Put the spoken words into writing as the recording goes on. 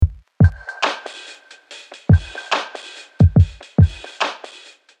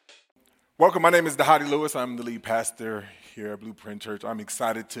Welcome. My name is Dahadi Lewis. I'm the lead pastor here at Blueprint Church. I'm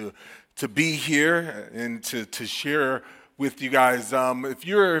excited to be here and to share with you guys. If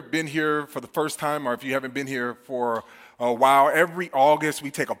you've been here for the first time or if you haven't been here for a while, every August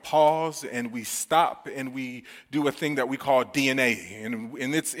we take a pause and we stop and we do a thing that we call DNA.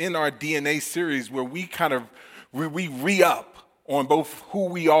 And it's in our DNA series where we we re-up on both who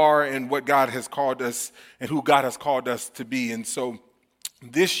we are and what God has called us and who God has called us to be. And so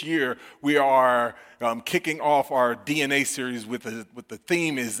this year, we are kicking off our DNA series with the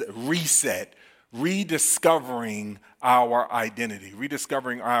theme is reset, rediscovering our identity,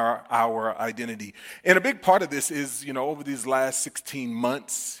 our identity. And a big part of this is, over these last 16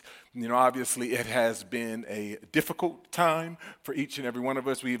 months, obviously it has been a difficult time for each and every one of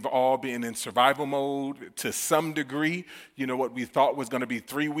us. We've all been in survival mode to some degree. What we thought was going to be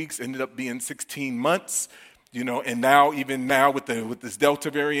 3 weeks ended up being 16 months. And now with this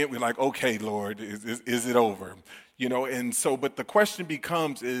Delta variant, we're like, okay, Lord, is it over? But the question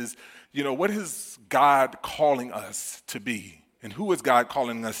becomes is, what is God calling us to be? And who is God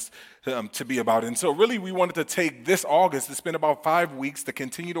calling us to be about? And so really we wanted to take this August to spend about 5 weeks to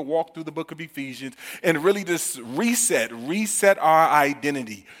continue to walk through the book of Ephesians and really just reset our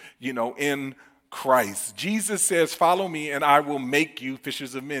identity, in Christ. Jesus says, follow me and I will make you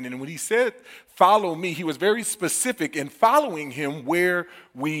fishers of men. And when he said, follow me, he was very specific in following him where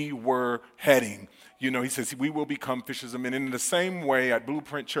we were heading. He says, we will become fishers of men. And in the same way at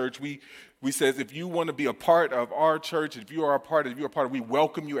Blueprint Church, we says, if you want to be a part of our church, if you're a part of, we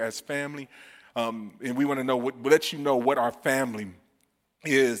welcome you as family. And we want to let you know what our family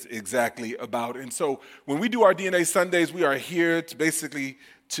is exactly about. And so when we do our DNA Sundays, we are here to basically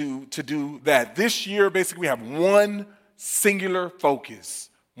to do that. This year, basically, we have one singular focus,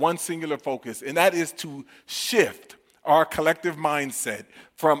 and that is to shift our collective mindset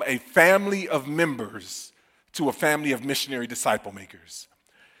from a family of members to a family of missionary disciple makers.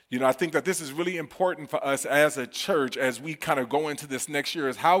 I think that this is really important for us as a church as we kind of go into this next year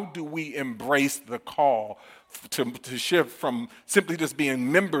is how do we embrace the call to shift from simply just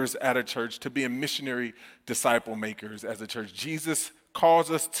being members at a church to being missionary disciple makers as a church. Jesus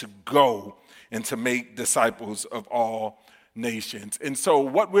calls us to go and to make disciples of all nations. And so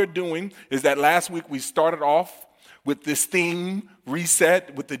what we're doing is that last week we started off with this theme,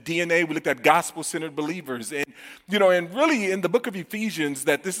 reset, with the DNA. We looked at gospel-centered believers. And, and really in the book of Ephesians,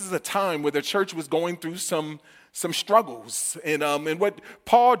 that this is a time where the church was going through some struggles. And what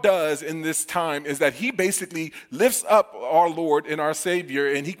Paul does in this time is that he basically lifts up our Lord and our Savior,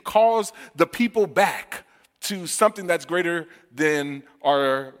 and he calls the people back to something that's greater than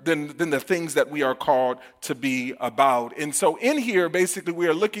the things that we are called to be about. And so in here, basically, we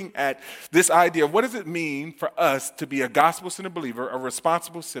are looking at this idea of what does it mean for us to be a gospel-centered believer, a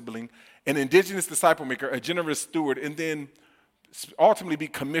responsible sibling, an indigenous disciple maker, a generous steward, and then ultimately be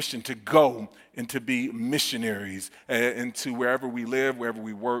commissioned to go and to be missionaries into wherever we live, wherever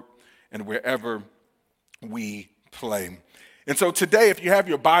we work, and wherever we play. And so today, if you have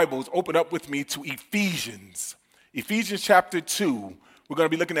your Bibles, open up with me to Ephesians chapter 2. We're going to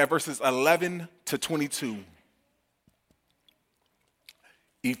be looking at verses 11 to 22.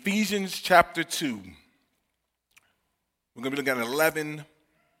 Ephesians chapter 2. We're going to be looking at 11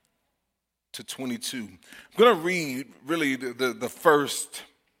 to 22. I'm going to read really the first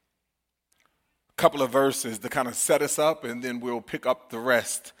couple of verses to kind of set us up, and then we'll pick up the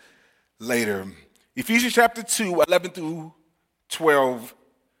rest later. Ephesians chapter 2, 11 through 12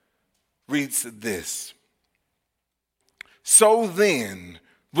 reads this. So then,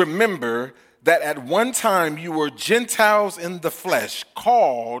 remember that at one time you were Gentiles in the flesh,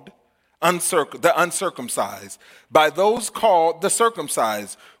 called the uncircumcised, by those called the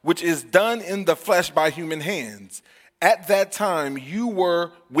circumcised, which is done in the flesh by human hands. At that time you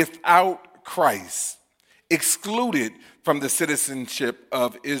were without Christ, excluded from the citizenship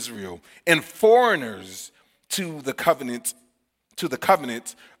of Israel, and foreigners to the covenant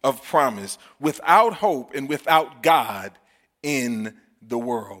of promise, without hope and without God in the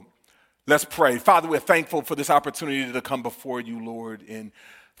world. Let's pray. Father, we're thankful for this opportunity to come before you, Lord. And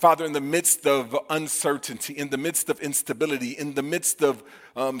Father, in the midst of uncertainty, in the midst of instability, in the midst of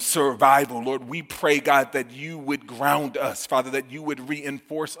survival, Lord, we pray, God, that you would ground us, Father, that you would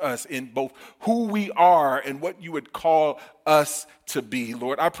reinforce us in both who we are and what you would call us to be,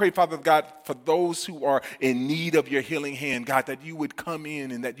 Lord. I pray, Father God, for those who are in need of your healing hand, God, that you would come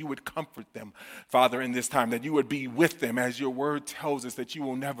in and that you would comfort them, Father, in this time, that you would be with them as your word tells us that you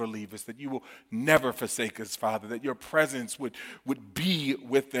will never leave us, that you will never forsake us, Father, that your presence would be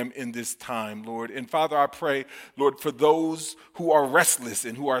with with them in this time, Lord. And Father, I pray, Lord, for those who are restless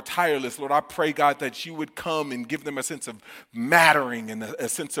and who are tireless, Lord, I pray, God, that you would come and give them a sense of mattering and a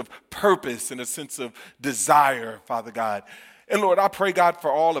sense of purpose and a sense of desire, Father God. And Lord, I pray, God, for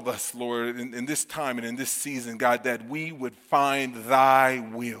all of us, Lord, in this time and in this season, God, that we would find thy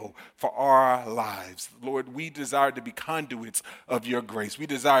will for our lives. Lord, we desire to be conduits of your grace. We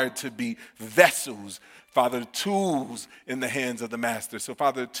desire to be vessels, Father, tools in the hands of the Master. So,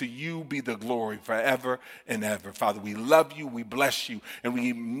 Father, to you be the glory forever and ever. Father, we love you, we bless you, and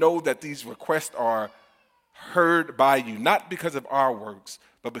we know that these requests are heard by you, not because of our works,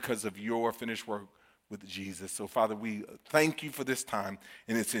 but because of your finished work with Jesus. So, Father, we thank you for this time,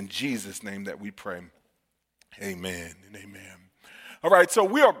 and it's in Jesus' name that we pray. Amen and amen. All right, so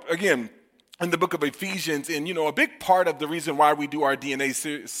we are, again, in the book of Ephesians, and, a big part of the reason why we do our DNA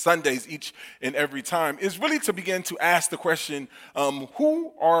Sundays each and every time is really to begin to ask the question,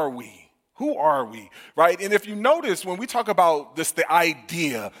 who are we? Who are we, right? And if you notice, when we talk about this, the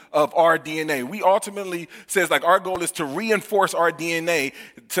idea of our DNA, we ultimately says like our goal is to reinforce our DNA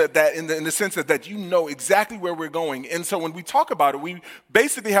to that in the sense that you know exactly where we're going. And so when we talk about it, we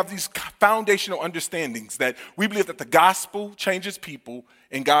basically have these foundational understandings that we believe that the gospel changes people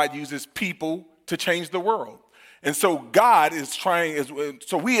and God uses people to change the world. And so God is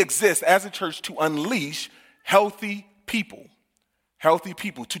so we exist as a church to unleash healthy people. Healthy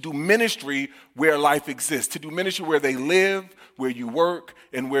people, to do ministry where life exists, to do ministry where they live, where you work,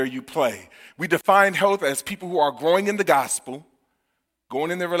 and where you play. We define health as people who are growing in the gospel, growing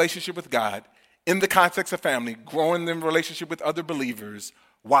in their relationship with God, in the context of family, growing in relationship with other believers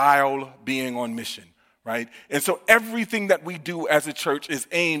while being on mission, right? And so everything that we do as a church is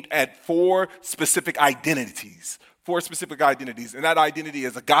aimed at four specific identities. And that identity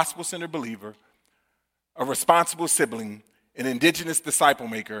is a gospel-centered believer, a responsible sibling, an indigenous disciple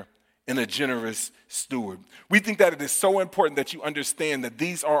maker, and a generous steward. We think that it is so important that you understand that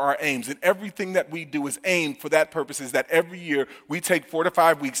these are our aims, and everything that we do is aimed for that purpose, is that every year we take 4 to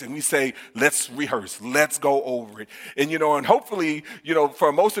 5 weeks and we say, let's rehearse, let's go over it. And, and hopefully,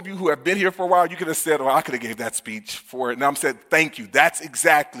 for most of you who have been here for a while, you could have said, well, I could have gave that speech for it. And I'm said, thank you. That's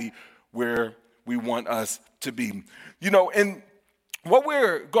exactly where we want us to be. And what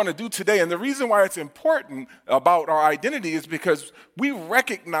we're going to do today, and the reason why it's important about our identity is because we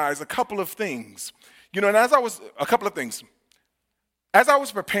recognize a couple of things. And as I was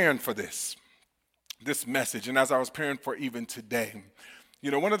preparing for this message, and as I was preparing for even today,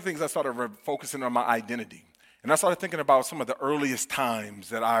 one of the things I started focusing on my identity. And I started thinking about some of the earliest times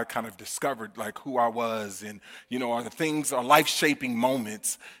that I kind of discovered like who I was and, are the things, are life-shaping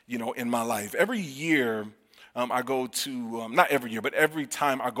moments, in my life. Every year, I go to, not every year, but every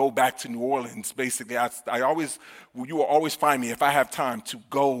time I go back to New Orleans, basically, you will always find me, if I have time, to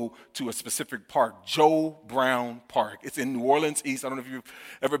go to a specific park, Joe Brown Park. It's in New Orleans East. I don't know if you've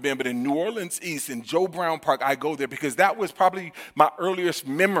ever been, but in New Orleans East, in Joe Brown Park, I go there because that was probably my earliest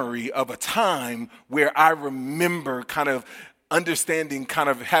memory of a time where I remember kind of understanding, kind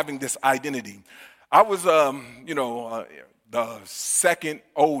of having this identity. I was, the second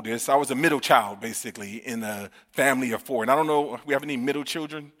oldest. I was a middle child, basically, in a family of 4. And I don't know, we have any middle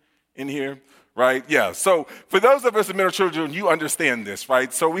children in here, right? Yeah, so for those of us in middle children, you understand this,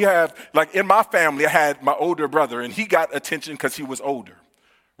 right? So we have, like in my family, I had my older brother, and he got attention because he was older,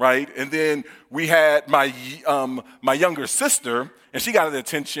 right? And then we had my younger sister, and she got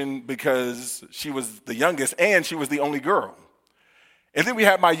attention because she was the youngest, and she was the only girl. And then we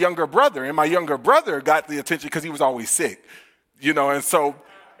had my younger brother, and my younger brother got the attention because he was always sick, and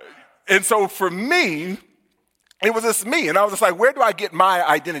so for me, it was just me. And I was just like, where do I get my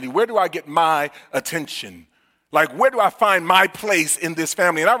identity? Where do I get my attention? Like, where do I find my place in this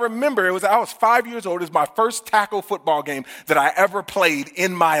family? And I remember I was 5 years old. It was my first tackle football game that I ever played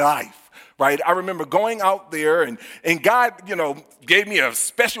in my life. Right? I remember going out there and God, gave me a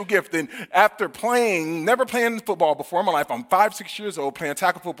special gift. And after never playing football before in my life, I'm 5, 6 years old playing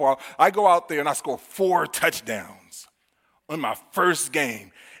tackle football. I go out there and I score 4 touchdowns on my first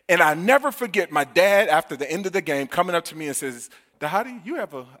game. And I never forget my dad after the end of the game coming up to me and says, Dahadi, you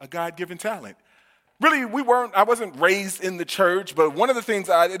have a God-given talent. Really, I wasn't raised in the church, but one of the things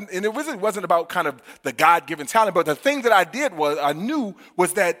and it wasn't about kind of the God-given talent, but the thing that I knew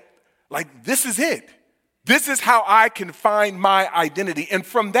was that, like, this is it. This is how I can find my identity. And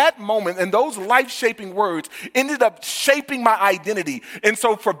from that moment, and those life-shaping words ended up shaping my identity. And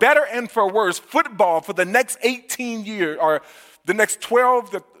so for better and for worse, football for the next 18 years, or the next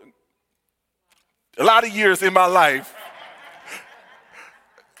 12, a lot of years in my life,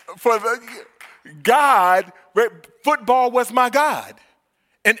 football was my God.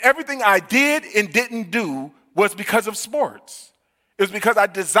 And everything I did and didn't do was because of sports. It was because I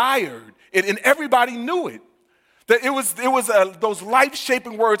desired it, and everybody knew it. That it was those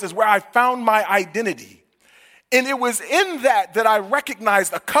life-shaping words is where I found my identity. And it was in that I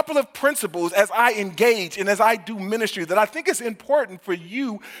recognized a couple of principles as I engage and as I do ministry that I think is important for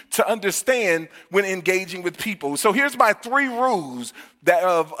you to understand when engaging with people. So here's my 3 rules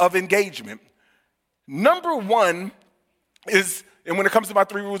of engagement. Number 1 is, and when it comes to my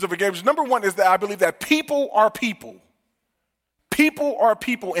 3 rules of engagement, number 1 is that I believe that people are people. People are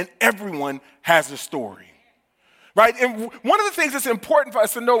people, and everyone has a story. Right? And one of the things that's important for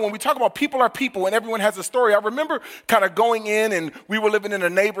us to know when we talk about people are people and everyone has a story, I remember kind of going in and we were living in a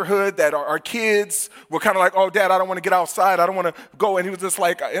neighborhood that our kids were kind of like, oh, Dad, I don't want to get outside. I don't want to go. And he was just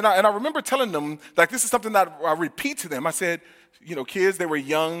like, and I remember telling them, like, this is something that I repeat to them. I said, kids, they were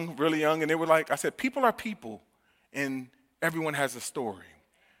young, really young. And they were like, I said, people are people and everyone has a story.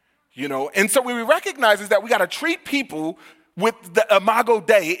 And so what we recognize is that we got to treat people with the imago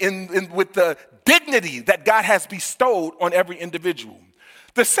Dei, with the dignity that God has bestowed on every individual.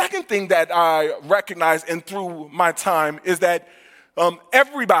 The second thing that I recognize and through my time is that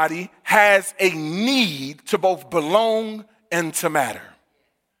everybody has a need to both belong and to matter.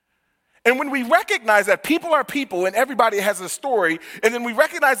 And when we recognize that people are people and everybody has a story, and then we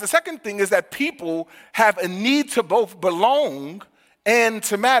recognize the second thing is that people have a need to both belong and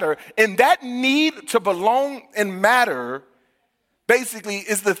to matter. And that need to belong and matter basically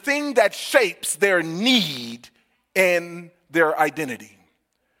is the thing that shapes their need and their identity.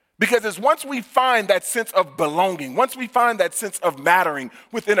 Because it's once we find that sense of belonging, once we find that sense of mattering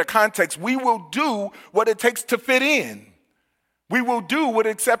within a context, we will do what it takes to fit in. We will do what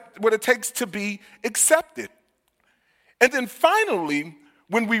it takes to be accepted. And then finally,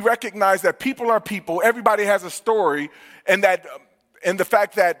 when we recognize that people are people, everybody has a story, and the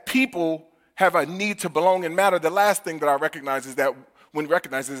fact that people have a need to belong and matter, the last thing that I recognize is that when we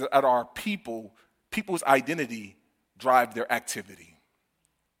recognize is that our people's identity drive their activity.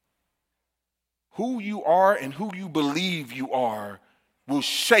 Who you are and who you believe you are will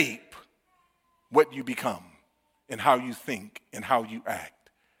shape what you become and how you think and how you act.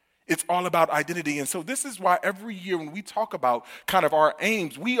 It's all about identity. And so this is why every year when we talk about kind of our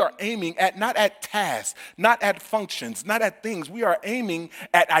aims, we are aiming at not at tasks, not at functions, not at things. We are aiming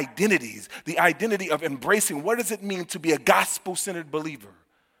at identities, the identity of embracing what does it mean to be a gospel-centered believer?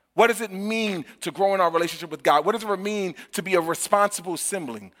 What does it mean to grow in our relationship with God? What does it mean to be a responsible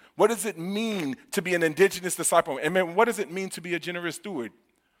sibling? What does it mean to be an indigenous disciple? And what does it mean to be a generous steward?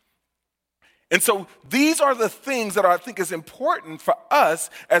 And so these are the things that I think is important for us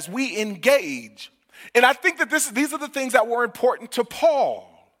as we engage. And I think that these are the things that were important to Paul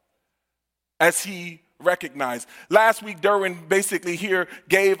as he recognized. Last week, Derwin basically here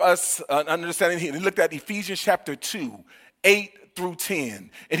gave us an understanding. He looked at Ephesians chapter 2, 8 through 10.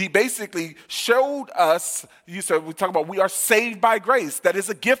 And he basically showed us, we talk about we are saved by grace. That is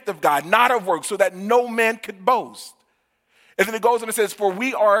a gift of God, not of works, so that no man could boast. And then it goes and it says, for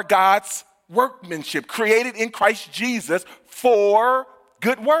we are God's workmanship, created in Christ Jesus for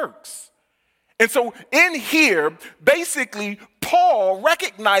good works. And so in here, basically, Paul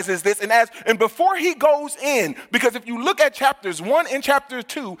recognizes this, and before he goes in, because if you look at chapters 1 and chapter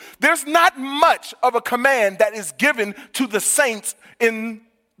 2, there's not much of a command that is given to the saints in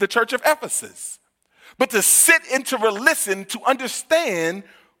the church of Ephesus, but to sit and to listen, to understand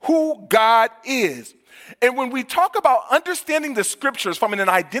who God is. And when we talk about understanding the scriptures from an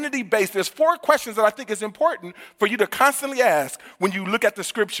identity base, there's 4 questions that I think is important for you to constantly ask when you look at the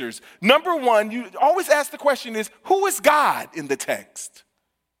scriptures. Number 1, you always ask the question is, who is God in the text?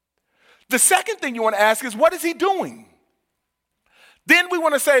 The second thing you want to ask is, what is he doing? Then we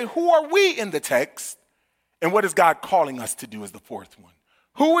want to say, who are we in the text? And what is God calling us to do as the 4th one?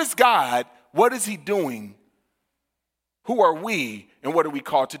 Who is God? What is he doing? Who are we and what are we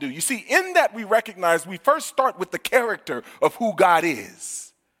called to do? You see, in that we recognize we first start with the character of who God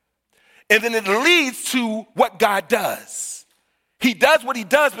is. And then it leads to what God does. He does what he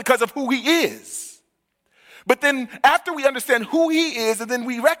does because of who he is. But then after we understand who he is, and then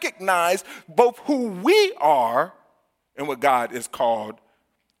we recognize both who we are and what God is called,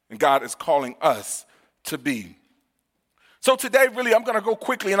 and God is calling us to be. So today, really, I'm going to go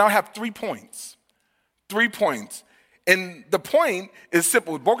quickly, and I'll have 3 points. 3 points. And the point is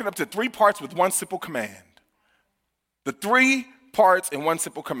simple. It's broken up to 3 parts with 1 simple command. The 3 parts in 1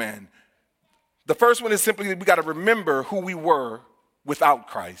 simple command. The first one is simply we got to remember who we were without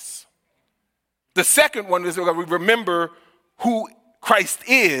Christ. The second one is we remember who Christ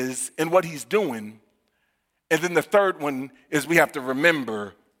is and what he's doing. And then the third one is we have to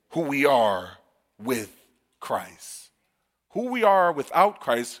remember who we are with Christ. Who we are without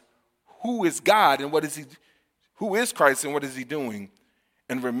Christ, who is God and who is Christ and what is he doing?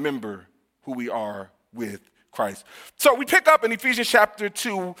 And remember who we are with Christ. So we pick up in Ephesians chapter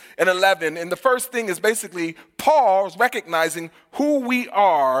 2 and 11, and the first thing is basically Paul's recognizing who we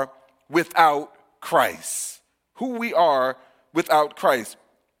are without Christ. Who we are without Christ.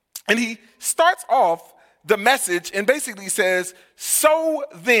 And he starts off the message and basically says, so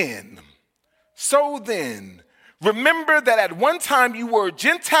then, remember that at one time you were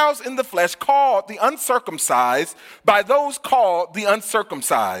Gentiles in the flesh, called the uncircumcised by those called the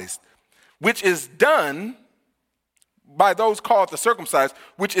uncircumcised, which is done by those called the circumcised,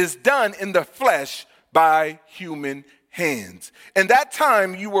 which is done in the flesh by human hands. In that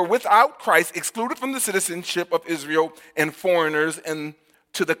time you were without Christ, excluded from the citizenship of Israel and foreigners, and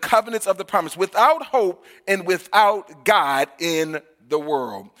to the covenants of the promise, without hope and without God in the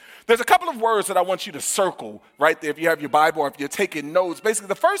world. There's a couple of words that I want you to circle right there if you have your Bible or if you're taking notes. Basically,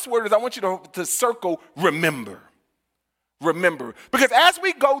 the first word is I want you to circle remember. Remember. Because as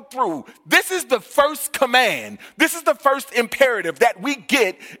we go through, this is the first command. This is the first imperative that we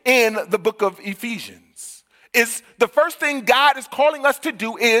get in the book of Ephesians. Is the first thing God is calling us to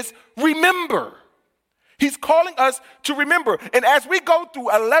do is remember. He's calling us to remember. And as we go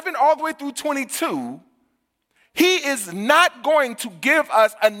through 11 all the way through 22, he is not going to give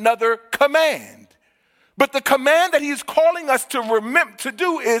us another command. But the command that he's calling us to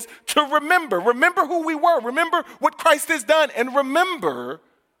do is to remember. Remember who we were. Remember what Christ has done. And remember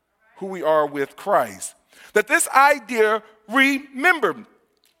who we are with Christ. That this idea, remember.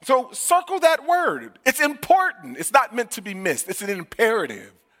 So circle that word. It's important. It's not meant to be missed. It's an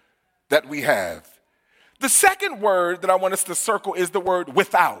imperative that we have. The second word that I want us to circle is the word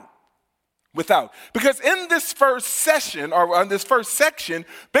without. Without. Because in this first session, or on this first section,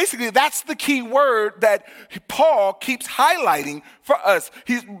 basically that's the key word that Paul keeps highlighting for us.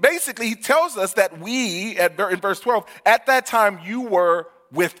 He tells us that we, in verse 12, at that time you were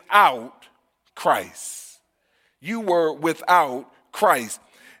without Christ. You were without Christ.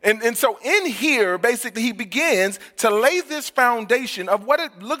 And so in here, basically he begins to lay this foundation of what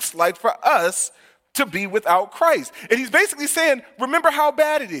it looks like for us to be without Christ. And he's basically saying, remember how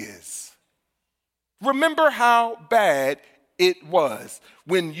bad it is. Remember how bad it was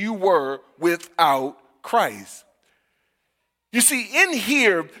when you were without Christ. You see, in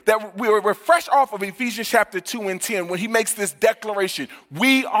here, that we're fresh off of Ephesians chapter 2 and 10, when he makes this declaration,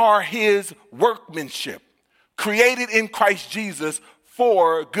 we are his workmanship, created in Christ Jesus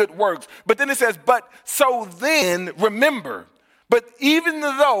for good works. But then it says, but so then remember. But even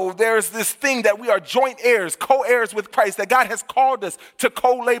though there's this thing that we are joint heirs, co-heirs with Christ, that God has called us to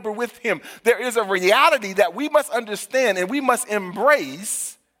co-labor with him, there is a reality that we must understand and we must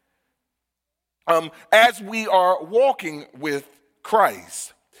embrace as we are walking with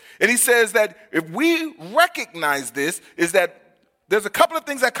Christ. And he says that if we recognize this, is that there's a couple of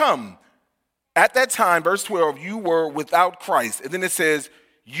things that come. At that time, verse 12, you were without Christ. And then it says,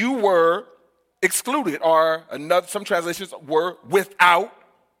 you were excluded, or some translations were without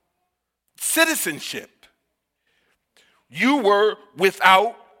citizenship. You were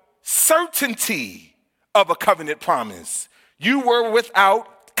without certainty of a covenant promise. You were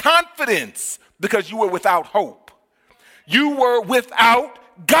without confidence because you were without hope. You were without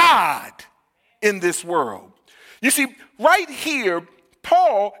God in this world. You see, right here,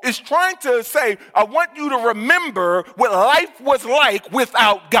 Paul is trying to say, I want you to remember what life was like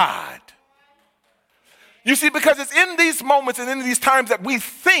without God. You see, because it's in these moments and in these times that we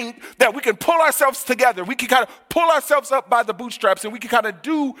think that we can pull ourselves together. We can kind of pull ourselves up by the bootstraps and we can kind of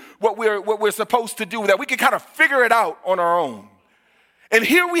do what we're supposed to do, that we can kind of figure it out on our own. And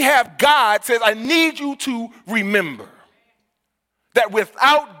here we have God says, I need you to remember that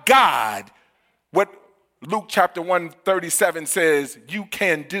without God, what Luke chapter 1:37 says, you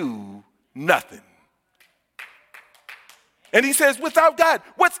can do nothing. And he says, without God.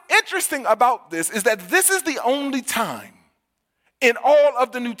 What's interesting about this is that this is the only time in all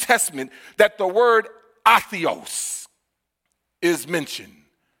of the New Testament that the word atheos is mentioned.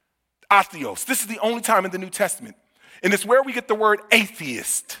 Atheos. This is the only time in the New Testament. And it's where we get the word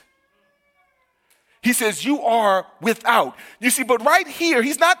atheist. He says, you are without. You see, but right here,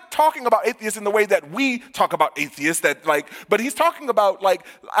 he's not talking about atheists in the way that we talk about atheists, but he's talking about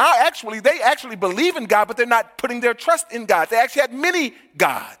they actually believe in God, but they're not putting their trust in God. They actually had many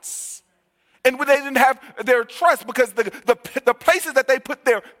gods. And when they didn't have their trust, because the places that they put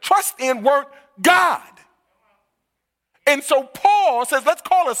their trust in weren't God. And so Paul says, let's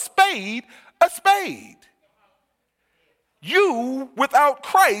call a spade a spade. you without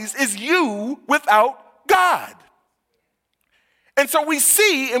Christ is you without God. And so we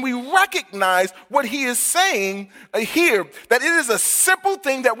see and we recognize what he is saying here, that it is a simple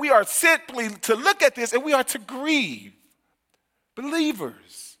thing that we are simply to look at this and we are to grieve.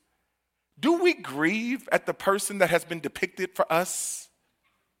 Believers, do we grieve at the person that has been depicted for us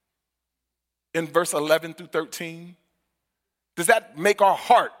in verse 11 through 13? Does that make our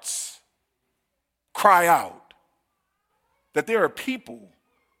hearts cry out that there are people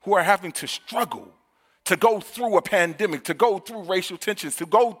who are having to struggle to go through a pandemic, to go through racial tensions, to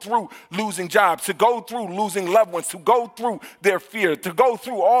go through losing jobs, to go through losing loved ones, to go through their fear, to go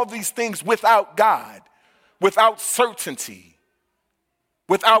through all these things without God, without certainty,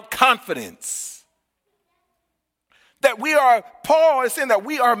 without confidence? That Paul is saying that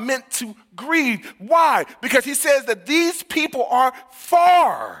we are meant to grieve. Why? Because he says that these people are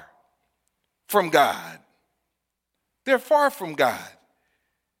far from God. They're far from God.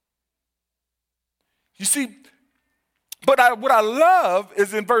 You see, but what I love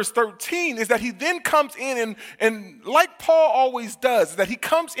is in verse 13 is that he then comes in and like Paul always does, that he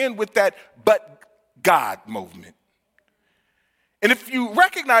comes in with that but God movement. And if you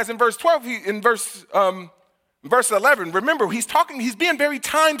recognize in verse 12, verse 11, remember he's being very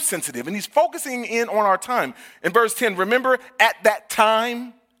time sensitive and he's focusing in on our time. In verse 10, remember at that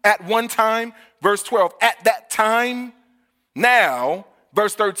time, at one time. Verse 12, at that time, now.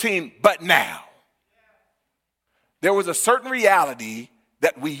 Verse 13, but now. There was a certain reality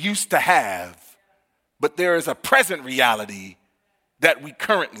that we used to have, but there is a present reality that we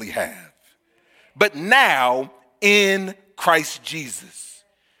currently have. But now in Christ Jesus,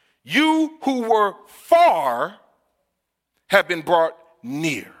 you who were far have been brought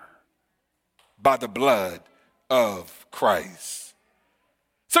near by the blood of Christ.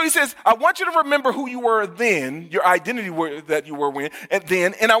 So he says, I want you to remember who you were then, your identity that you were when,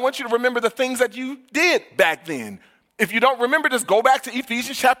 and I want you to remember the things that you did back then. If you don't remember this, go back to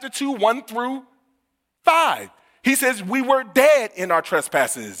Ephesians chapter 2, 1 through 5. He says, we were dead in our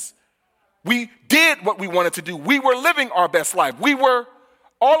trespasses. We did what we wanted to do. We were living our best life. We were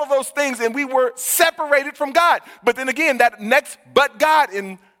all of those things, and we were separated from God. But then again, that next, but God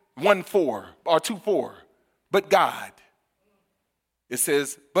in 1:4 or 2:4, but God. It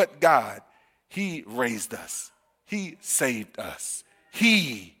says, but God, he raised us. He saved us.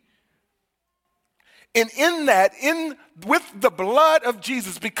 And with the blood of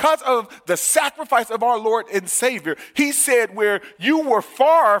Jesus, because of the sacrifice of our Lord and Savior, he said, where you were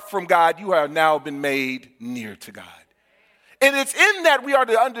far from God, you have now been made near to God. And it's in that we are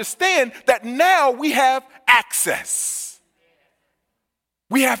to understand that now we have access.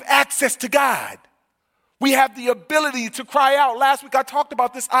 We have access to God. We have the ability to cry out. Last week I talked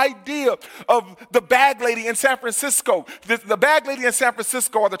about this idea of the bag lady in San Francisco. The bag lady in San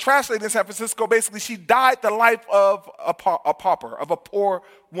Francisco, or the trash lady in San Francisco, basically she died the life of a pauper, of a poor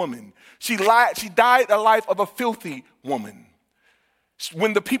woman. She died the life of a filthy woman.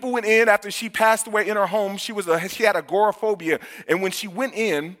 When the people went in after she passed away in her home, she had agoraphobia. And when she went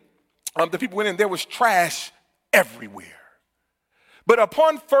in, the people went in, there was trash everywhere. But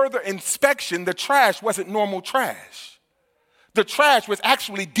upon further inspection, the trash wasn't normal trash. The trash was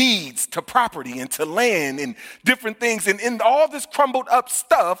actually deeds to property and to land and different things. And all this crumbled up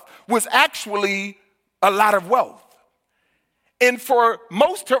stuff was actually a lot of wealth. And for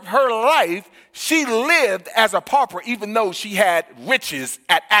most of her life, she lived as a pauper, even though she had riches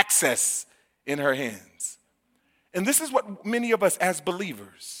at access in her hands. And this is what many of us as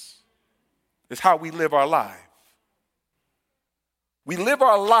believers, is how we live our lives. We live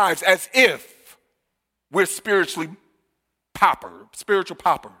our lives as if we're spiritual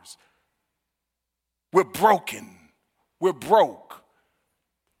paupers. We're broken. We're broke.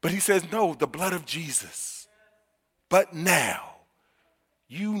 But he says, no, the blood of Jesus. But now,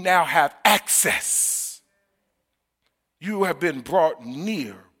 you now have access. You have been brought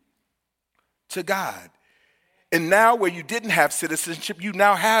near to God. And now where you didn't have citizenship, you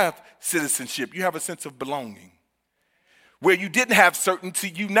now have citizenship. You have a sense of belonging. Where you didn't have certainty,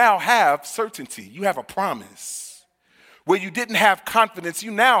 you now have certainty. You have a promise. Where you didn't have confidence,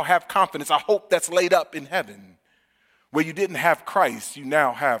 you now have confidence, a hope that's laid up in heaven. Where you didn't have Christ, you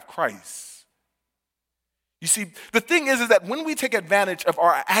now have Christ. You see, the thing is that when we take advantage of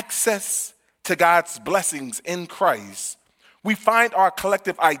our access to God's blessings in Christ, we find our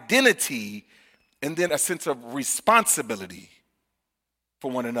collective identity and then a sense of responsibility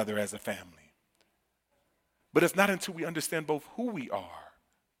for one another as a family. But it's not until we understand both who we are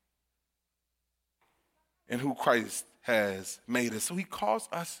and who Christ has made us. So he calls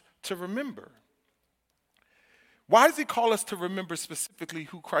us to remember. Why does he call us to remember specifically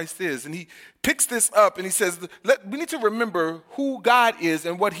who Christ is? And he picks this up and he says, we need to remember who God is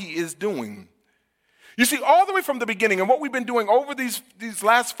and what he is doing. You see, all the way from the beginning, and what we've been doing over these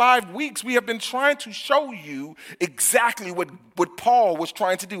last 5 weeks, we have been trying to show you exactly what Paul was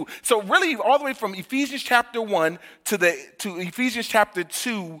trying to do. So really, all the way from Ephesians chapter 1 to Ephesians chapter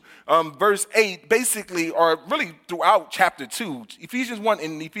 2, verse 8, basically, or really throughout chapter 2, Ephesians 1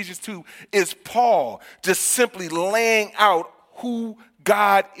 and Ephesians 2 is Paul just simply laying out who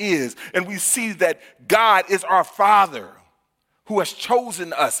God is. And we see that God is our Father, who has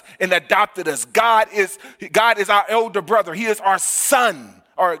chosen us and adopted us. God is our elder brother. He is our son,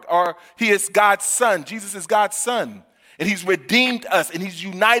 or he is God's son. Jesus is God's son. And he's redeemed us and he's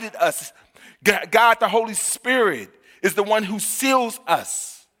united us. God, the Holy Spirit, is the one who seals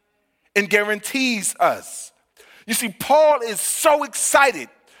us and guarantees us. You see, Paul is so excited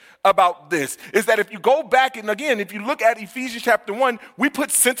about this, is that if you go back, and again, if you look at Ephesians chapter 1, we put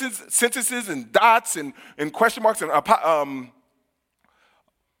sentences and dots and question marks and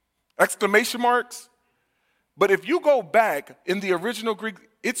exclamation marks. But if you go back in the original Greek,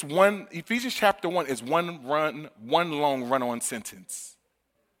 Ephesians chapter 1 is one long run-on sentence.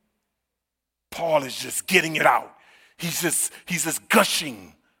 Paul is just getting it out. He's just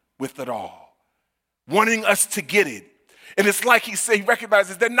gushing with it all, wanting us to get it. And it's like he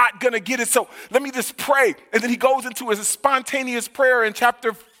recognizes they're not going to get it, so let me just pray. And then he goes into his spontaneous prayer in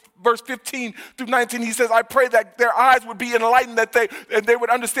verse 15 through 19, he says, I pray that their eyes would be enlightened, that they would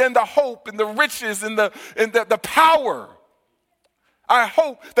understand the hope and the riches and the power. I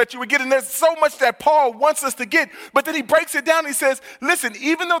hope that you would get in. There's so much that Paul wants us to get, but then he breaks it down and he says, listen,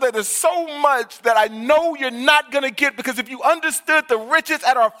 even though there's so much that I know you're not going to get, because if you understood the riches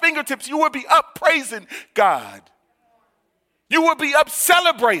at our fingertips, you would be up praising God. You would be up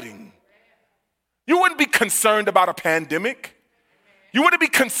celebrating. You wouldn't be concerned about a pandemic. You wouldn't be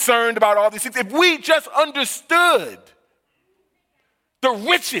concerned about all these things if we just understood the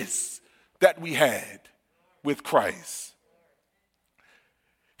riches that we had with Christ.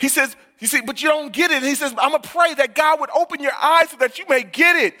 He says, you see, but you don't get it. And he says, I'm going to pray that God would open your eyes so that you may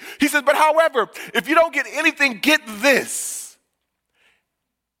get it. He says, but however, if you don't get anything, get this.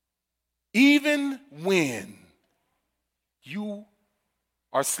 Even when you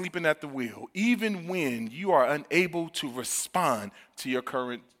are sleeping at the wheel, even when you are unable to respond to your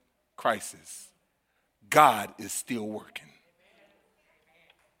current crisis, God is still working.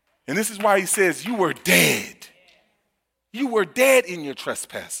 And this is why he says, you were dead. You were dead in your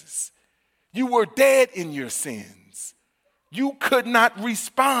trespasses. You were dead in your sins. You could not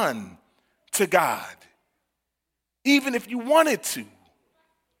respond to God, even if you wanted to.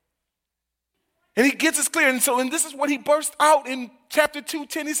 And he gets us clear. And this is what he burst out in chapter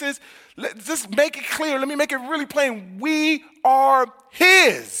 2:10. He says, just make it clear. Let me make it really plain. We are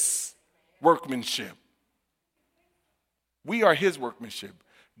his workmanship. We are his workmanship.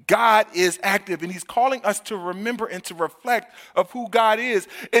 God is active, and he's calling us to remember and to reflect of who God is.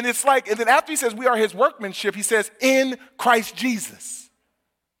 And it's like, and then after he says we are his workmanship, he says in Christ Jesus.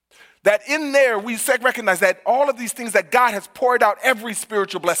 That in there we recognize that all of these things that God has poured out, every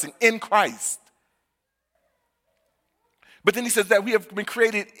spiritual blessing in Christ. But then he says that we have been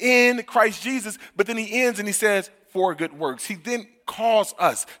created in Christ Jesus, but then he ends and he says, for good works. He then calls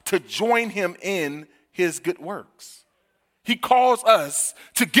us to join him in his good works. He calls us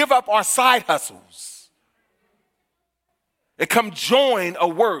to give up our side hustles and come join a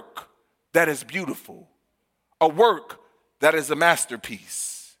work that is beautiful, a work that is a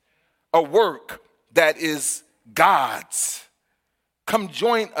masterpiece, a work that is God's. Come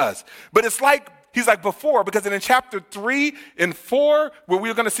join us. But it's like, he's like before, because in chapter 3 and 4, where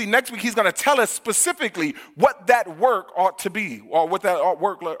we're going to see next week, he's going to tell us specifically what that work ought to be, or what that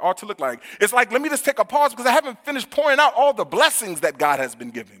work ought to look like. It's like, let me just take a pause because I haven't finished pouring out all the blessings that God has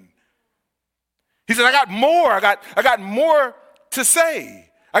been giving. He said, I got more. I got more to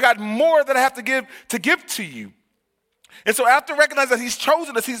say. I got more that I have to give to you. And so after recognizing that he's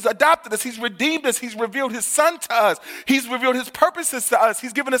chosen us, he's adopted us, he's redeemed us, he's revealed his son to us, he's revealed his purposes to us,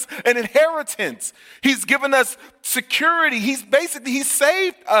 he's given us an inheritance, he's given us security, he's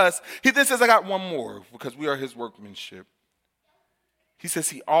saved us. He then says, I got one more, because we are his workmanship. He says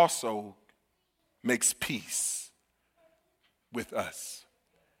he also makes peace with us.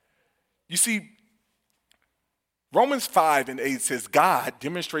 You see, Romans 5 and 8 says God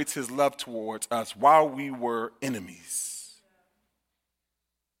demonstrates his love towards us while we were enemies.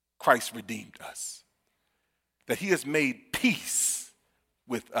 Christ redeemed us. That he has made peace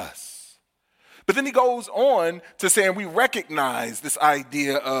with us. But then he goes on to say, and we recognize this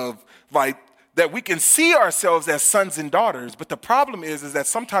idea of like that we can see ourselves as sons and daughters, but the problem is that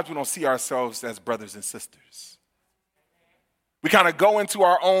sometimes we don't see ourselves as brothers and sisters. We kind of go into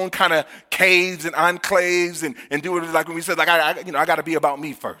our own kind of caves and enclaves and do it like when we said, like, I got to be about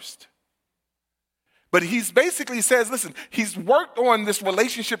me first. But he's basically says, listen, he's worked on this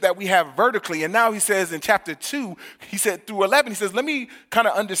relationship that we have vertically. And now he says in chapter 2, he said through 11, he says, let me kind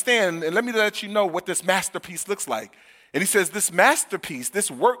of understand and let me let you know what this masterpiece looks like. And he says this masterpiece, this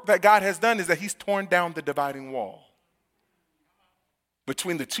work that God has done is that he's torn down the dividing wall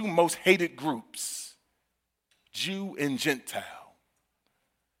between the two most hated groups, Jew and Gentile.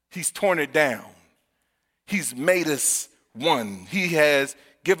 He's torn it down. He's made us one. He has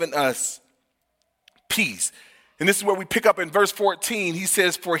given us peace. And this is where we pick up in verse 14. He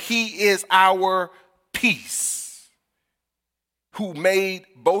says, for he is our peace, who made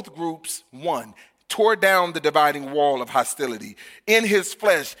both groups one, tore down the dividing wall of hostility. In his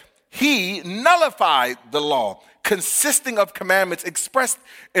flesh, he nullified the law, consisting of commandments expressed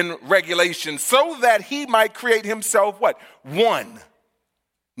in regulations, so that he might create himself what? One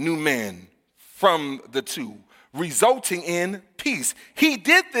new man from the two, resulting in peace. He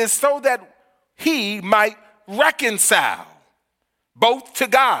did this so that he might reconcile both to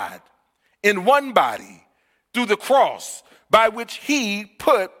God in one body through the cross, by which he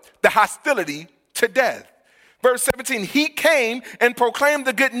put the hostility to death. Verse 17, he came and proclaimed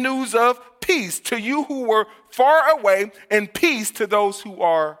the good news of peace to you who were far away and peace to those who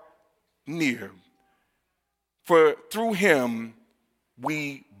are near. For through him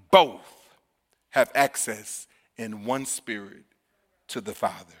we both have access in one spirit to the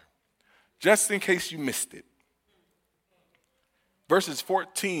Father. Just in case you missed it, verses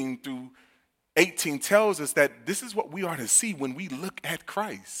 14 through 18 tells us that this is what we are to see when we look at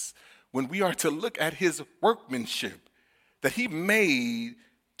Christ, when we are to look at his workmanship, that he made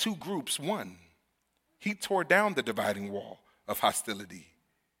two groups one. He tore down the dividing wall of hostility.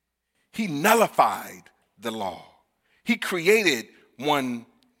 He nullified the law. He created one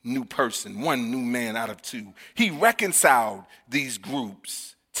new person, one new man out of two. He reconciled these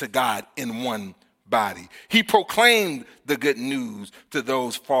groups to God in one body. He proclaimed the good news to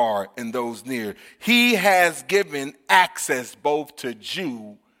those far and those near. He has given access both to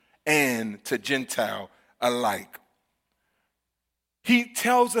Jew and to Gentile alike. He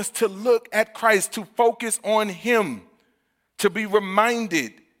tells us to look at Christ, to focus on him, to be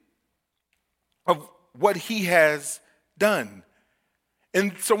reminded of what he has done.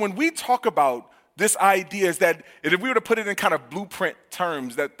 And so when we talk about this idea is that if we were to put it in kind of blueprint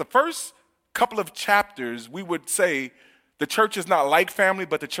terms, that the first couple of chapters, we would say the church is not like family,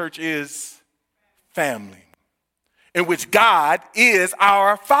 but the church is family, in which God is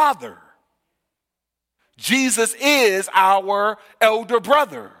our Father. Jesus is our elder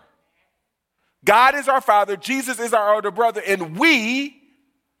brother. God is our Father, Jesus is our elder brother, and we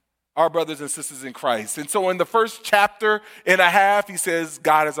are brothers and sisters in Christ. And so in the first chapter and a half, he says,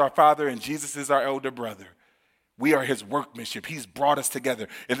 God is our Father and Jesus is our elder brother. We are his workmanship. He's brought us together.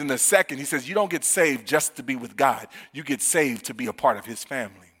 And in the second, he says, you don't get saved just to be with God. You get saved to be a part of his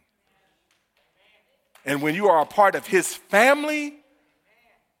family. And when you are a part of his family,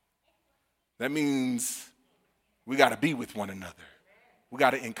 that means we got to be with one another. We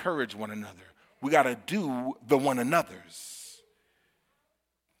got to encourage one another. We got to do the one another's.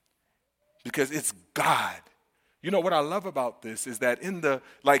 Because it's God. You know what I love about this is that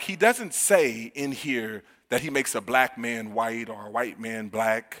he doesn't say in here that he makes a black man white or a white man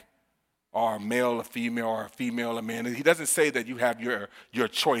black or a male a female or a female a man. He doesn't say that you have your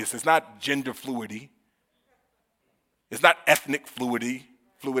choice. It's not gender fluidity. It's not ethnic fluidity.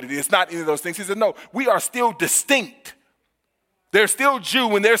 It's not any of those things. He said, no, we are still distinct. They're still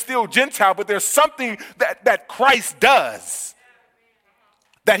Jew and they're still Gentile, but there's something that Christ does.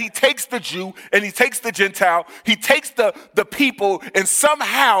 That he takes the Jew and he takes the Gentile, he takes the people, and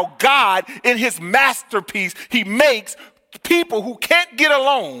somehow God, in his masterpiece, he makes people who can't get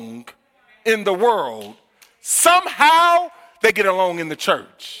along in the world, somehow they get along in the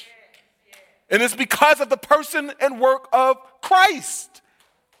church. And it's because of the person and work of Christ.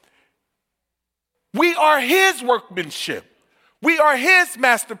 We are his workmanship. We are his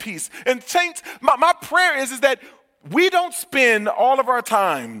masterpiece. And saints, my prayer is that we don't spend all of our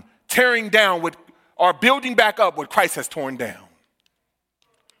time tearing down or building back up what Christ has torn down.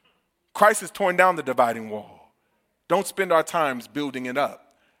 Christ has torn down the dividing wall. Don't spend our times building it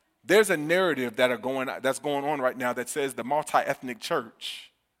up. There's a narrative that's going on right now that says the multi-ethnic church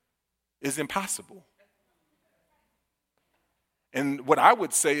is impossible. And what I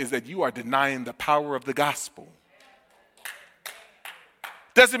would say is that you are denying the power of the gospel.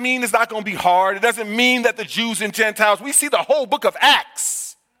 Doesn't mean it's not going to be hard. It doesn't mean that the Jews and Gentiles, we see the whole book of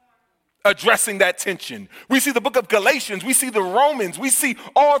Acts addressing that tension. We see the book of Galatians. We see the Romans. We see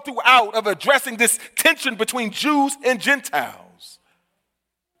all throughout of addressing this tension between Jews and Gentiles.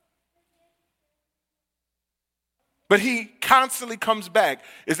 But he constantly comes back,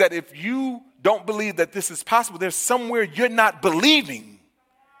 is that if you don't believe that this is possible, there's somewhere you're not believing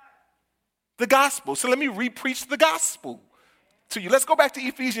the gospel. So let me re-preach the gospel to you. Let's go back to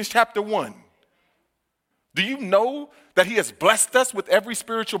Ephesians chapter 1. Do you know that he has blessed us with every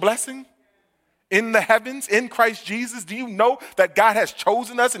spiritual blessing in the heavens, in Christ Jesus? Do you know that God has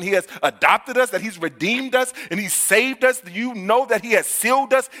chosen us and he has adopted us, that he's redeemed us and he's saved us? Do you know that he has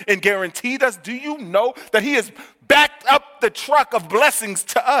sealed us and guaranteed us? Do you know that he has backed up the truck of blessings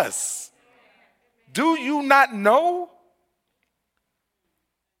to us? Do you not know?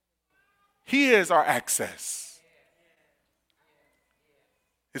 He is our access.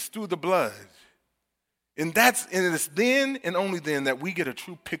 It's through the blood. And it's then and only then that we get a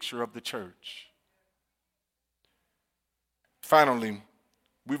true picture of the church. Finally,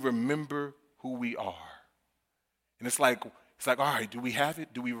 we remember who we are. And it's like, all right, do we have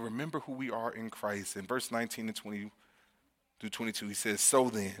it? Do we remember who we are in Christ? In verse 19 and 20 through 22, he says, so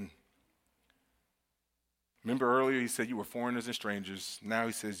then, remember earlier he said you were foreigners and strangers. Now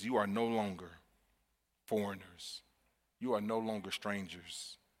he says you are no longer foreigners. You are no longer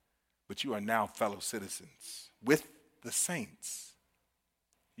strangers, but you are now fellow citizens with the saints.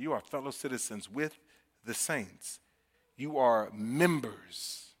 You are fellow citizens with the saints. You are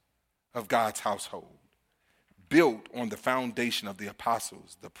members of God's household, built on the foundation of the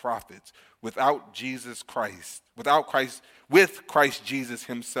apostles, the prophets, with Christ Jesus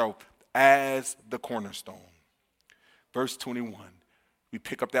himself as the cornerstone. Verse 21, we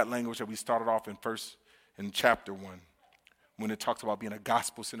pick up that language that we started off in chapter 1, when it talks about being a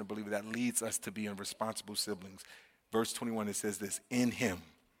gospel-centered believer that leads us to being responsible siblings. Verse 21, it says this, in him,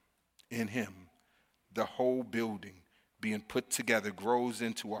 the whole building being put together grows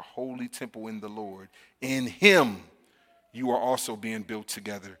into a holy temple in the Lord. In him, you are also being built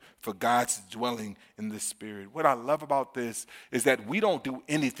together for God's dwelling in the Spirit. What I love about this is that we don't do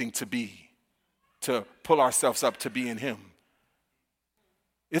anything to pull ourselves up to be in him.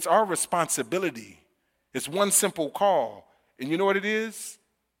 It's our responsibility. It's one simple call. And you know what it is?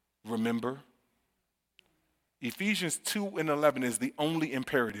 Remember. Ephesians 2 and 11 is the only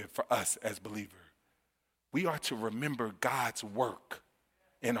imperative for us as believers. We are to remember God's work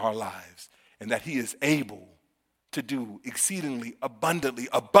in our lives and that he is able to do exceedingly abundantly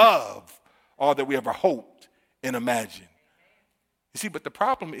above all that we ever hoped and imagined. You see, but the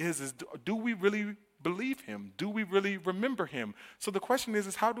problem is do we really believe him? Do we really remember him? So the question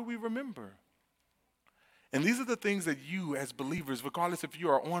is how do we remember? And these are the things that you as believers, regardless if you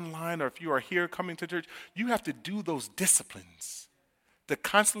are online or if you are here coming to church, you have to do those disciplines to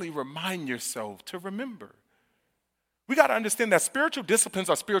constantly remind yourself to remember. We got to understand that spiritual disciplines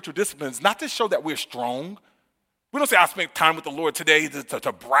are spiritual disciplines, not to show that we're strong. We don't say, I spent time with the Lord today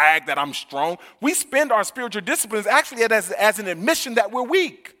to brag that I'm strong. We spend our spiritual disciplines actually as an admission that we're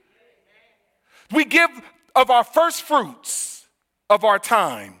weak. We give of our first fruits of our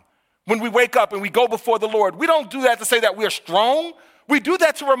time when we wake up and we go before the Lord. We don't do that to say that we're strong. We do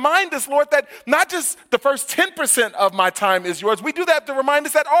that to remind us, Lord, that not just the first 10% of my time is yours. We do that to remind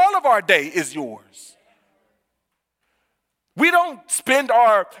us that all of our day is yours. We don't spend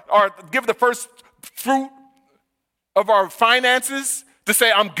give the first fruit of our finances to say,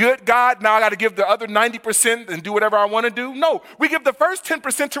 I'm good, God, now I got to give the other 90% and do whatever I want to do. No, we give the first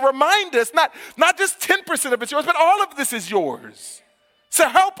 10% to remind us, not just 10% of it's yours, but all of this is yours. So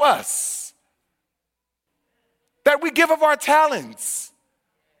help us that we give of our talents.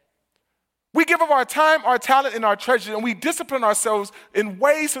 We give of our time, our talent, and our treasure, and we discipline ourselves in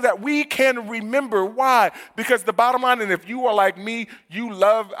ways so that we can remember. Why? Because the bottom line, and if you are like me,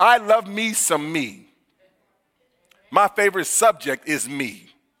 I love me some me. My favorite subject is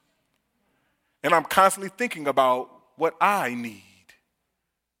me. And I'm constantly thinking about what I need.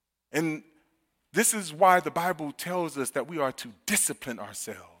 And this is why the Bible tells us that we are to discipline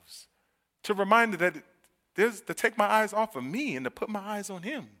ourselves, to remind us that to take my eyes off of me and to put my eyes on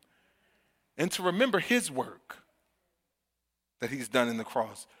him, and to remember his work that he's done in the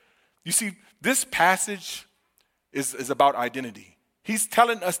cross. You see, this passage is about identity. He's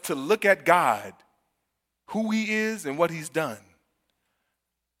telling us to look at God, who he is and what he's done,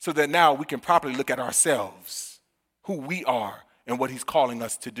 so that now we can properly look at ourselves, who we are and what he's calling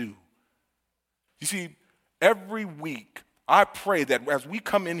us to do. You see, every week I pray that as we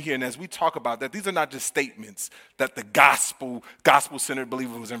come in here and as we talk about that, these are not just statements that the gospel-centered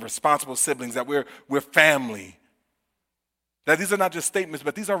believers and responsible siblings, that we're family. That these are not just statements,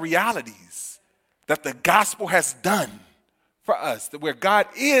 but these are realities that the gospel has done for us, that where God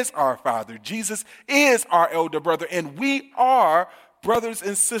is our Father, Jesus is our elder brother, and we are brothers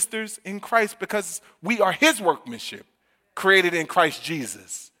and sisters in Christ because we are his workmanship, created in Christ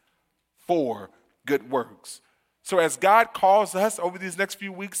Jesus for good works. So as God calls us over these next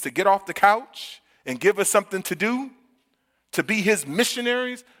few weeks to get off the couch and give us something to do, to be his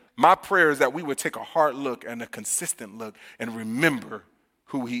missionaries, my prayer is that we would take a hard look and a consistent look and remember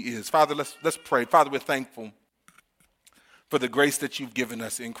who he is. Father, let's pray. Father, we're thankful for the grace that you've given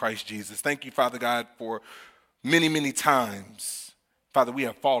us in Christ Jesus. Thank you, Father God, for many, many times, Father, we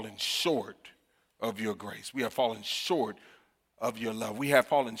have fallen short of your grace. We have fallen short of your love. We have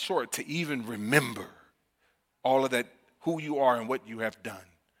fallen short to even remember all of that, who you are and what you have done.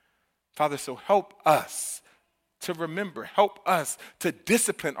 Father, so help us to remember, help us to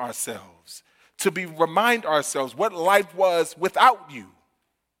discipline ourselves, to remind ourselves what life was without you,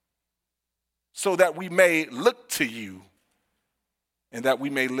 so that we may look to you and that we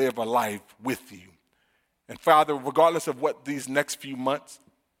may live a life with you. And Father, regardless of what these next few months,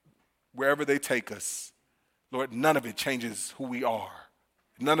 wherever they take us, Lord, none of it changes who we are.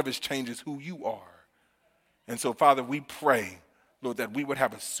 None of it changes who you are. And so, Father, we pray, Lord, that we would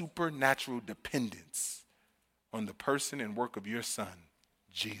have a supernatural dependence on the person and work of your Son,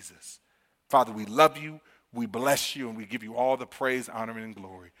 Jesus. Father, we love you, we bless you, and we give you all the praise, honor, and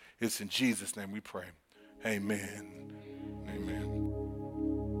glory. It's in Jesus' name we pray. Amen. Amen.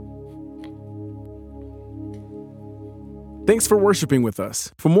 Thanks for worshiping with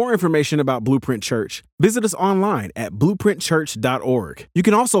us. For more information about Blueprint Church, visit us online at blueprintchurch.org. You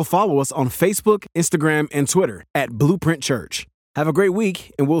can also follow us on Facebook, Instagram, and Twitter at Blueprint Church. Have a great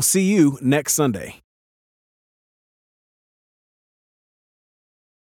week, and we'll see you next Sunday.